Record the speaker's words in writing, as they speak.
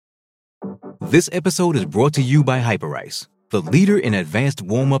This episode is brought to you by Hyperice, the leader in advanced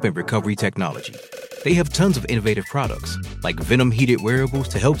warm-up and recovery technology. They have tons of innovative products, like Venom-heated wearables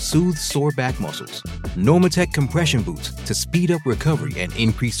to help soothe sore back muscles, Normatec compression boots to speed up recovery and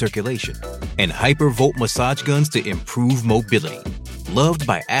increase circulation, and Hypervolt massage guns to improve mobility. Loved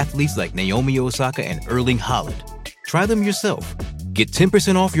by athletes like Naomi Osaka and Erling Haaland. Try them yourself. Get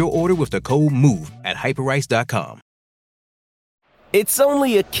 10% off your order with the code MOVE at hyperice.com. It's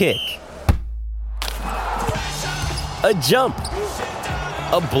only a kick, a jump,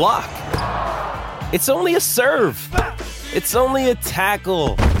 a block. It's only a serve. It's only a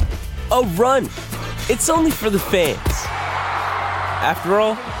tackle, a run. It's only for the fans. After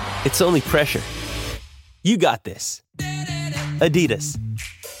all, it's only pressure. You got this. Adidas.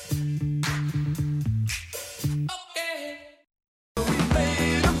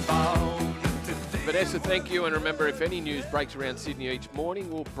 Vanessa, thank you. And remember, if any news breaks around Sydney each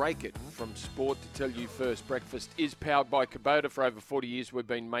morning, we'll break it from sport to tell you first. Breakfast is powered by Kubota. For over 40 years, we've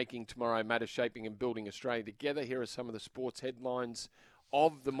been making tomorrow matter, shaping and building Australia together. Here are some of the sports headlines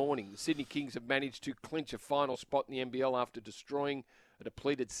of the morning. The Sydney Kings have managed to clinch a final spot in the NBL after destroying a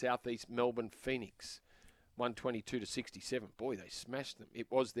depleted Southeast Melbourne Phoenix. 122-67. Boy, they smashed them.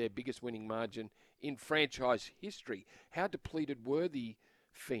 It was their biggest winning margin in franchise history. How depleted were the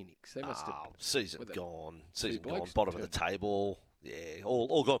Phoenix? They must have. Season gone. Bottom of the table. Yeah,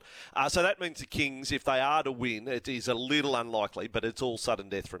 all gone. So that means the Kings, if they are to win, it is a little unlikely, but it's all sudden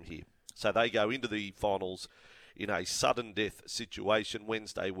death from here. So they go into the finals in a sudden death situation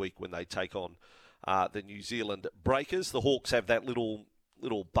Wednesday week when they take on the New Zealand Breakers. The Hawks have that little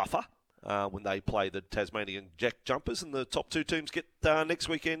buffer when they play the Tasmanian Jack Jumpers, and the top two teams get next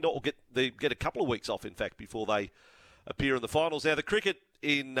weekend, or get a couple of weeks off, in fact, before they appear in the finals. Now, the cricket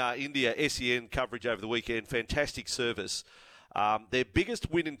in India, SEN coverage over the weekend, fantastic service. Their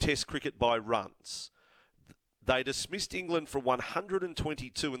biggest win in Test cricket by runs. They dismissed England for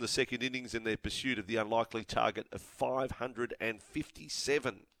 122 in the second innings in their pursuit of the unlikely target of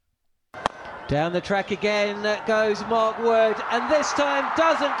 557. Down the track again goes Mark Wood, and this time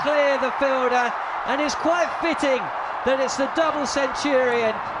doesn't clear the fielder, and it's quite fitting that it's the double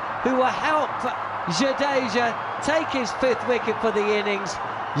centurion who will help Jadeja take his fifth wicket for the innings.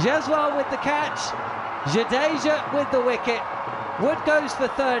 Jaswal with the catch, Jadeja with the wicket. Wood goes for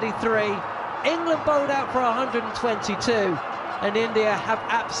 33. England bowled out for 122, and India have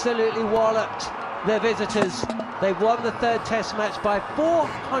absolutely walloped their visitors. They've won the third Test match by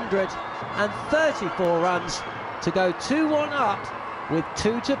 434 runs to go 2-1 up with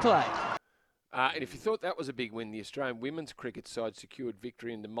 2 to play. And if you thought that was a big win, the Australian women's cricket side secured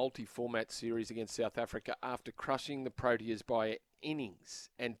victory in the multi-format series against South Africa after crushing the Proteas by innings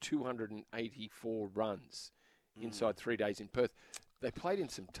and 284 runs inside 3 days in Perth. They played in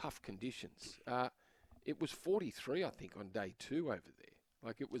some tough conditions. It was 43, I think, on day 2 over there.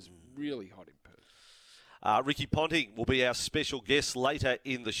 Like, it was really hot in Perth. Ricky Ponting will be our special guest later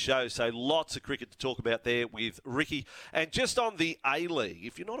in the show, so lots of cricket to talk about there with Ricky. And just on the A-League,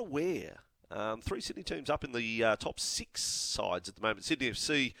 if you're not aware, 3 Sydney teams up in the top 6 sides at the moment. Sydney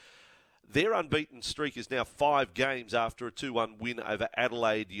FC, their unbeaten streak is now 5 games after a 2-1 win over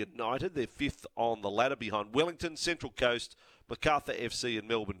Adelaide United. They're 5th on the ladder behind Wellington, Central Coast, Macarthur FC and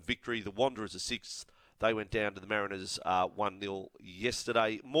Melbourne Victory. The Wanderers are 6th. They went down to the Mariners 1-0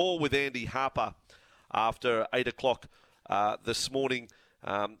 yesterday. More with Andy Harper after 8 o'clock this morning.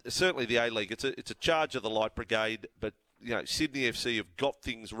 Certainly the A-League, it's a charge of the Light Brigade, but Sydney FC have got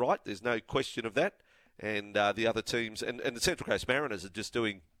things right. There's no question of that. And the other teams, and the Central Coast Mariners are just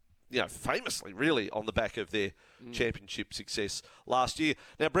doing, famously, really, on the back of their championship success last year.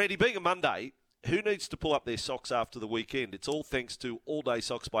 Now, Brandy, being a Monday, who needs to pull up their socks after the weekend? It's all thanks to All Day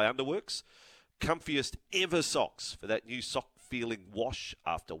Socks by Underworks. Comfiest ever socks for that new sock-feeling wash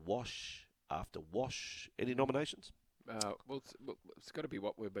after wash after wash. Any nominations? Well, it's got to be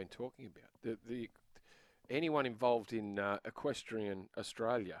what we've been talking about. Anyone involved in Equestrian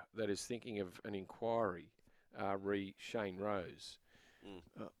Australia that is thinking of an inquiry, re Shane Rose,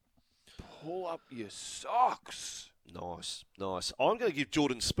 pull up your socks. Nice. I'm going to give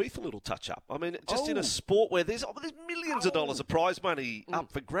Jordan Spieth a little touch-up. I mean, just in a sport where there's millions of dollars of prize money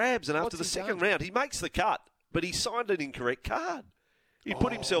up for grabs, and after the second round, he makes the cut, but he signed an incorrect card. He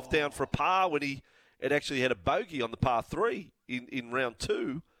put himself down for a par when he had actually had a bogey on the par 3 in round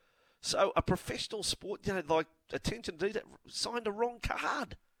 2. So a professional sport, like attention to detail, signed a wrong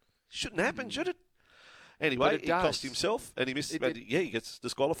card. Shouldn't happen, should it? Anyway, he cost himself, and he missed. He gets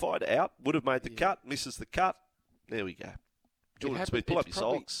disqualified, out, would have made the cut, misses the cut. There we go. Jordan Spieth, pull up your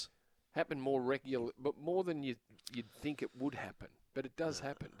socks. Happen more regular, but more than you'd think it would happen. but it does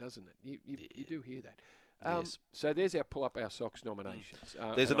happen, doesn't it? You do hear that. Yes. So there's our Pull Up Our Socks nominations. There's a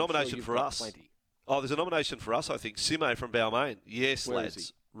and I'm sure nomination you've for got us. plenty. Oh, there's a nomination for us, I think. Simo from Balmain. Yes, Where is lads.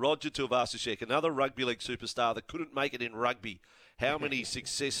 he? Roger Tuivasa-Sheck, another rugby league superstar that couldn't make it in rugby. How many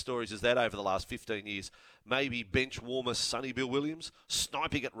success stories is that over the last 15 years? Maybe bench warmer Sonny Bill Williams.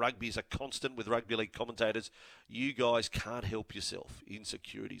 Sniping at rugby is a constant with rugby league commentators. You guys can't help yourself.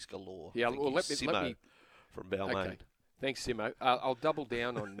 Insecurities galore. Yeah, Thank well, you, let me Simo from Balmain. Okay. Thanks, Simo. I'll double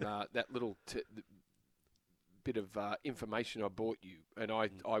down on that little bit of information I bought you, and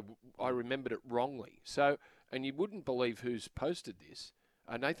I remembered it wrongly. So, and you wouldn't believe who's posted this.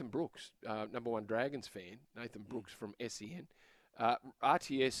 Nathan Brooks, number one Dragons fan, Nathan Brooks from SEN.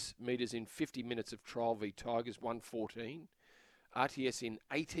 RTS meters in 50 minutes of trial v Tigers, 114. RTS in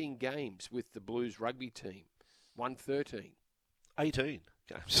 18 games with the Blues rugby team, 113. 18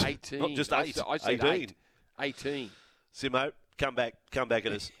 games. 18. Not just 8. I said 18. 18. Simo, come back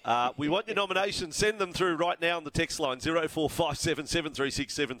at us. We want your nominations. Send them through right now on the text line 0457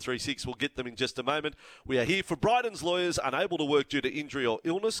 736 736. We'll get them in just a moment. We are here for Bryden's Lawyers. Unable to work due to injury or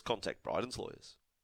illness, contact Bryden's Lawyers.